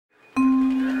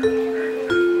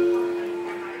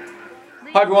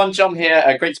Hi everyone, John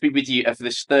here. Great to be with you for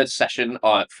this third session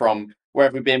from Where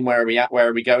Have We Been, Where Are We At, Where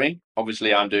Are We Going?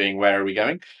 Obviously, I'm doing Where Are We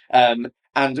Going? And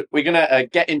we're going to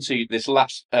get into this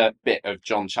last bit of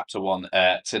John chapter 1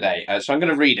 today. So I'm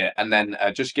going to read it and then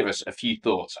just give us a few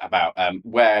thoughts about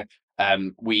where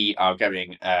we are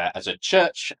going as a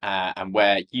church and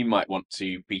where you might want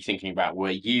to be thinking about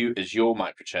where you, as your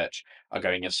microchurch, are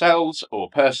going yourselves or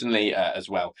personally as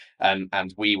well.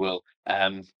 And we will.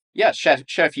 Share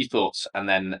a few thoughts and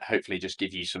then hopefully just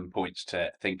give you some points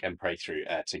to think and pray through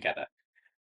together.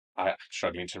 I'm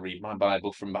struggling to read my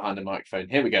Bible from behind the microphone.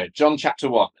 Here we go. John chapter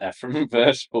 1 from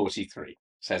verse 43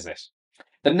 says this.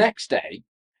 The next day,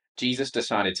 Jesus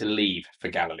decided to leave for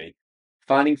Galilee.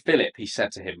 Finding Philip, he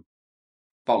said to him,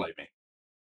 "Follow me."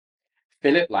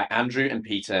 Philip, like Andrew and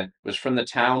Peter, was from the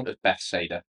town of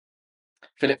Bethsaida.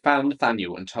 Philip found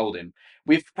Nathanael and told him,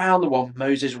 "We've found the one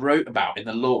Moses wrote about in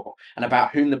the law and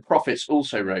about whom the prophets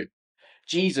also wrote,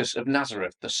 Jesus of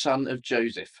Nazareth, the son of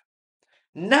Joseph."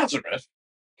 "Nazareth?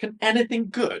 Can anything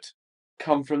good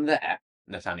come from there?"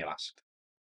 Nathanael asked.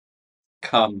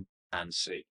 "Come and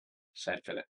see," said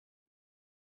Philip.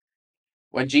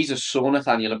 When Jesus saw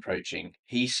Nathanael approaching,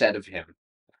 he said of him,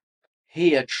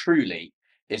 "Here truly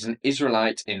is an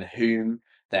Israelite in whom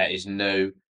there is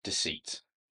no deceit."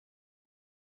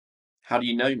 "How do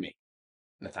you know me?"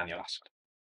 Nathanael asked.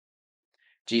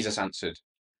 Jesus answered,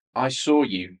 "I saw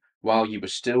you while you were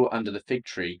still under the fig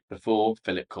tree before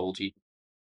Philip called you."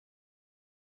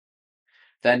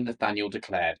 Then Nathanael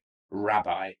declared,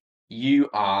 "Rabbi, you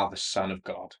are the Son of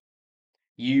God.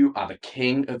 You are the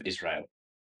King of Israel."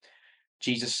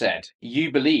 Jesus said, "You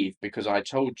believe because I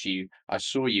told you I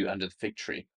saw you under the fig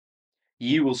tree.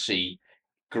 You will see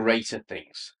greater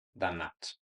things than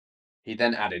that." He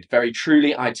then added, "Very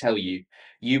truly I tell you,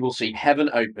 you will see heaven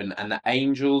open and the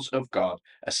angels of God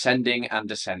ascending and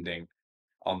descending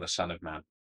on the Son of Man."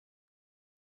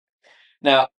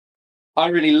 Now, I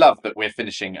really love that we're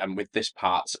finishing with this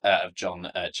part of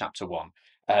John chapter 1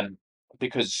 um,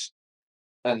 because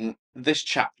this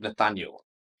chap, Nathaniel,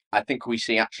 I think we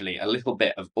see actually a little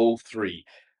bit of all three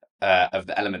of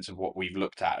the elements of what we've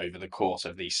looked at over the course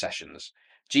of these sessions.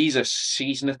 Jesus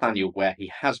sees Nathaniel where he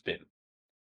has been.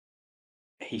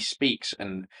 He speaks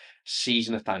and sees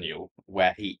Nathaniel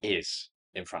where he is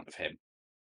in front of him.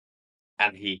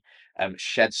 And he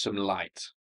sheds some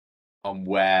light on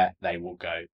where they will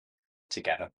go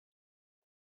together.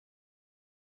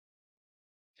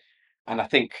 And I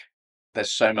think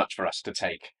there's so much for us to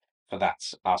take for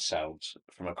that ourselves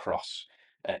from across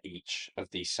each of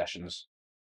these sessions.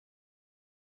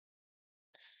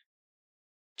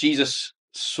 Jesus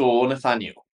saw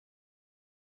Nathanael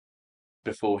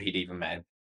before he'd even met him.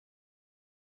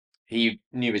 He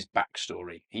knew his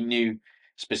backstory. He knew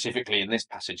specifically in this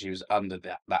passage he was under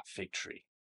that fig tree.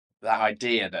 That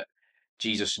idea that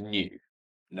Jesus knew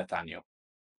Nathanael.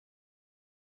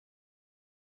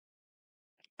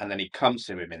 And then he comes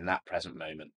to him in that present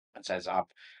moment and says, I've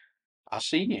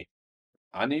seen you.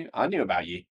 I knew about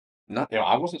you.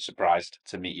 I wasn't surprised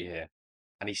to meet you here."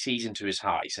 And he sees into his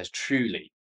heart. He says,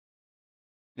 "Truly,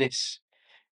 this,"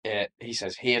 he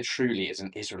says, "here truly is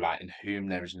an Israelite in whom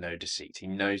there is no deceit." He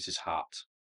knows his heart.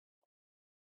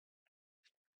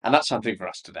 And that's something for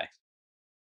us today.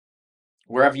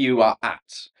 Wherever you are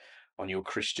at on your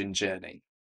Christian journey,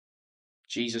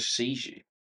 Jesus sees you.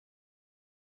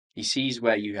 He sees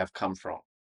where you have come from.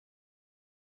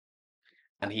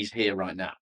 And he's here right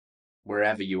now,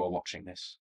 wherever you are watching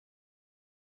this.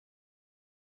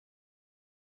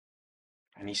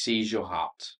 And he sees your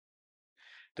heart.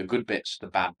 The good bits, the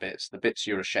bad bits, the bits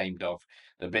you're ashamed of,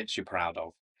 the bits you're proud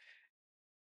of.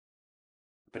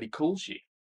 But he calls you.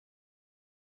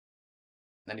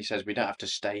 Then he says, we don't have to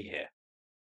stay here.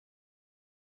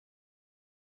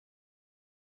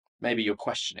 Maybe you're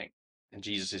questioning, and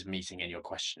Jesus is meeting in your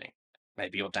questioning.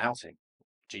 Maybe you're doubting.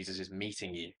 Jesus is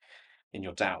meeting you in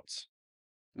your doubts.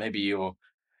 Maybe you're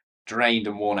drained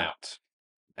and worn out,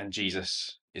 and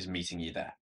Jesus is meeting you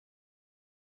there.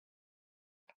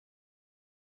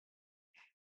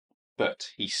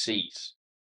 But he sees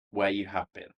where you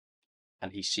have been,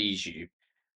 and he sees you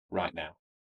right now.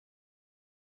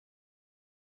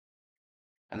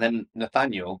 And then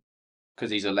Nathaniel,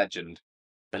 because he's a legend,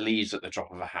 believes at the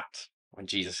drop of a hat when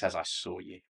Jesus says, "I saw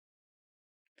you."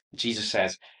 Jesus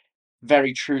says,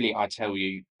 "Very truly I tell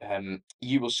you,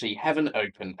 you will see heaven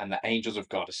open and the angels of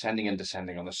God ascending and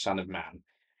descending on the Son of Man."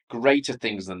 Greater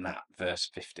things than that, verse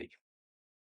 50.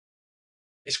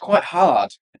 It's quite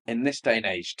hard in this day and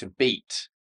age to beat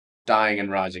dying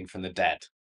and rising from the dead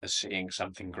as seeing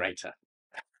something greater.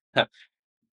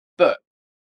 But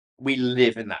we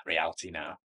live in that reality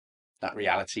now. that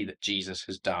reality that Jesus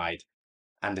has died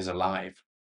and is alive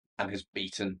and has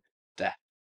beaten death.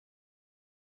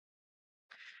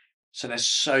 So there's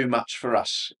so much for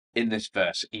us in this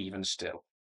verse, even still,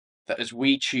 that as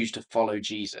we choose to follow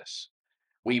Jesus,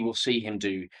 we will see him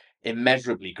do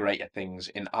immeasurably greater things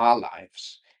in our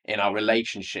lives, in our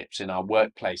relationships, in our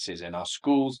workplaces, in our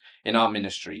schools, in our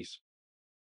ministries.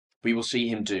 We will see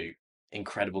him do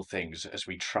incredible things as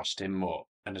we trust him more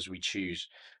and as we choose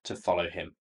to follow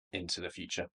him into the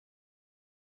future.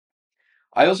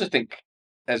 I also think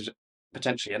there's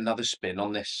potentially another spin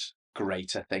on this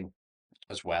greater thing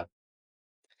as well.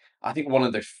 I think one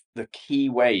of the key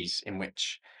ways in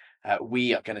which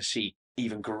we are going to see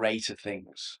even greater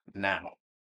things now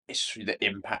is through the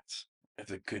impact of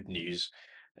the good news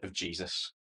of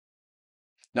Jesus.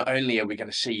 Not only are we going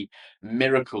to see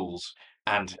miracles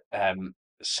and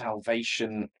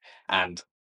salvation and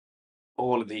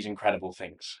all of these incredible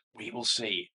things, we will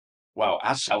see, well,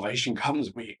 as salvation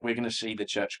comes, we're going to see the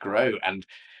church grow and,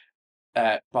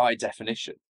 by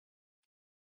definition,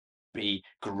 be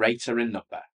greater in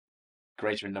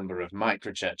number of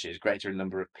micro churches, greater in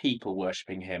number of people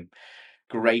worshipping him,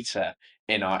 greater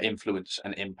in our influence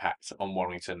and impact on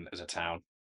Warrington as a town.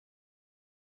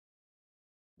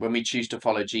 When we choose to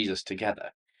follow Jesus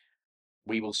together,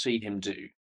 we will see him do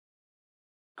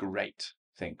great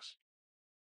things.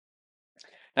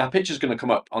 Now, a picture's going to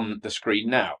come up on the screen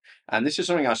now, and this is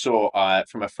something I saw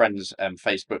from a friend's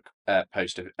Facebook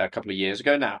post a couple of years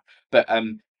ago now. But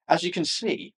as you can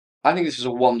see, I think this is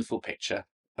a wonderful picture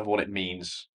of what it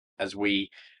means as we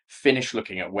finish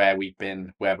looking at where we've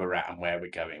been, where we're at, and where we're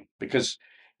going. Because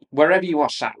wherever you are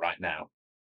sat right now,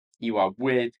 you are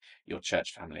with your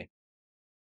church family,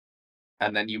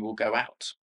 and then you will go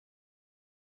out.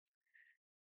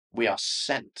 We are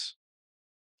sent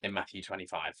in Matthew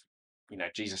 25. You know,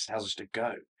 Jesus tells us to go.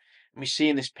 And we see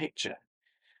in this picture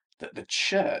that the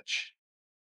church,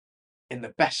 in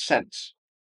the best sense,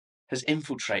 has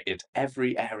infiltrated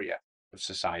every area of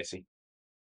society.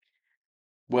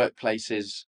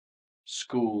 Workplaces,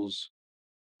 schools,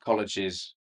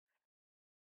 colleges.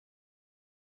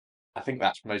 I think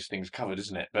that's most things covered,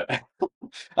 isn't it? But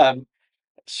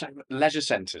so leisure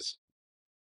centres,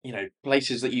 you know,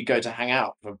 places that you go to hang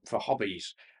out for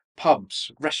hobbies,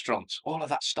 pubs, restaurants, all of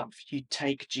that stuff. You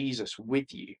take Jesus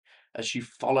with you as you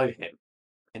follow him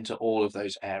into all of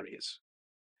those areas.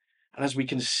 And as we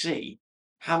can see,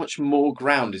 how much more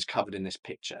ground is covered in this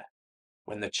picture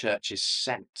when the church is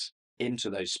sent into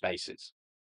those spaces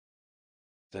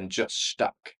than just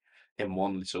stuck in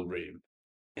one little room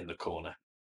in the corner.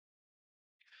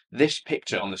 This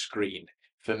picture on the screen,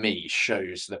 for me,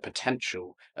 shows the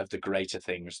potential of the greater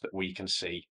things that we can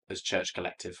see as Church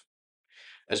Collective.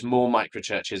 As more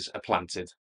microchurches are planted,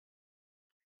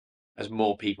 as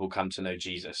more people come to know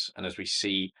Jesus, and as we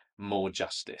see more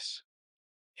justice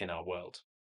in our world.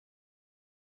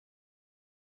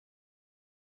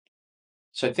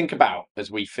 So think about, as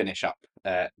we finish up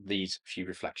these few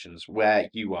reflections, where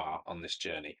you are on this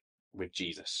journey with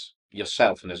Jesus,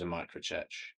 yourself and as a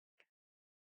microchurch.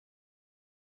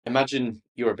 Imagine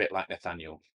you're a bit like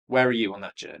Nathaniel. Where are you on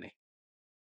that journey?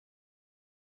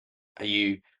 Are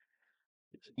you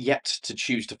yet to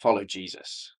choose to follow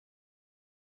Jesus?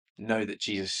 Know that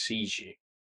Jesus sees you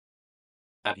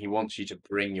and he wants you to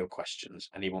bring your questions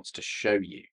and he wants to show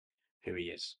you who he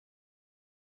is.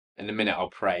 In a minute, I'll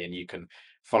pray and you can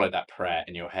follow that prayer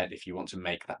in your head if you want to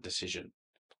make that decision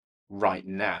right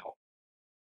now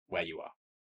where you are.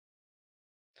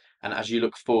 And as you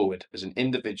look forward as an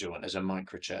individual and as a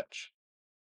microchurch,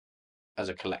 as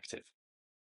a collective,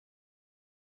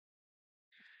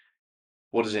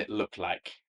 what does it look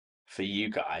like for you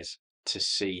guys to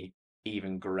see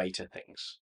even greater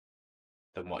things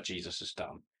than what Jesus has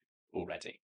done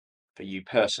already for you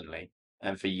personally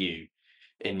and for you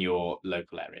in your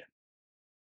local area?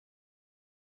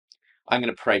 I'm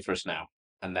going to pray for us now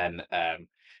and then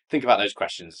think about those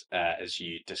questions as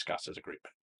you discuss as a group.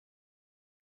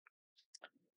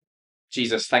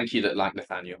 Jesus, thank you that, like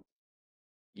Nathaniel,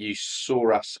 you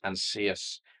saw us and see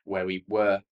us where we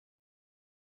were,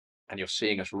 and you're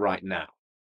seeing us right now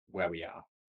where we are.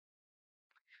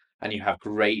 And you have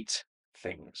great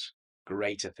things,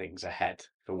 greater things ahead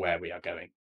for where we are going.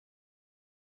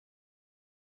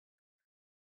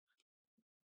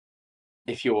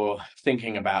 If you're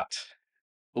thinking about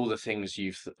all the things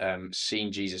you've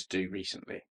seen Jesus do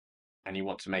recently, and you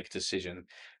want to make a decision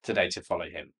today to follow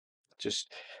him,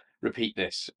 just repeat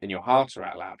this in your heart or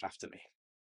out loud after me.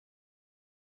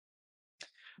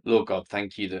 Lord God,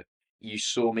 thank you that you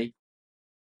saw me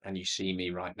and you see me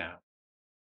right now.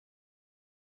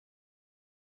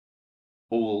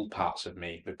 all parts of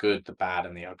me, the good, the bad,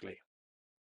 and the ugly.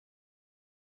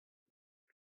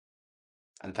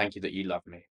 And thank you that you love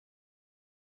me.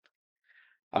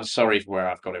 I'm sorry for where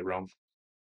I've got it wrong,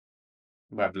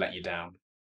 where I've let you down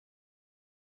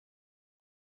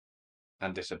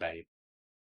and disobeyed.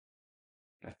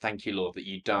 I thank you, Lord, that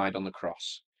you died on the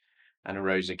cross and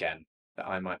arose again, that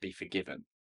I might be forgiven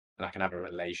and I can have a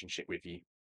relationship with you.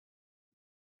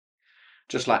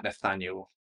 Just like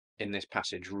Nathaniel in this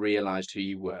passage realized who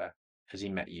you were as he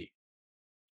met you.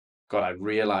 God, I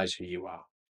realize who you are.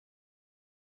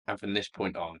 And from this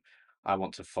point on, I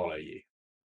want to follow you.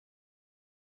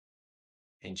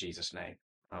 In Jesus' name,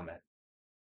 amen.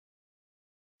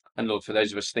 And Lord, for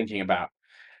those of us thinking about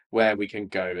where we can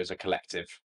go as a collective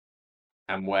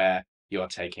and where you are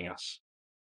taking us,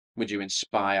 would you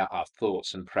inspire our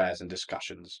thoughts and prayers and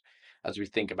discussions as we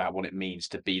think about what it means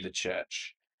to be the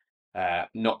church,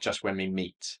 not just when we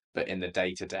meet, but in the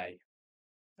day-to-day,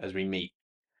 as we meet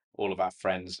all of our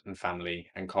friends and family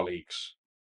and colleagues.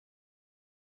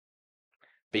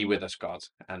 Be with us, God,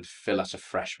 and fill us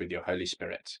afresh with your Holy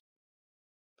Spirit,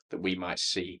 that we might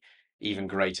see even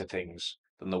greater things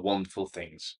than the wonderful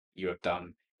things you have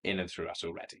done in and through us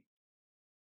already.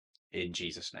 In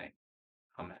Jesus' name,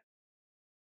 amen.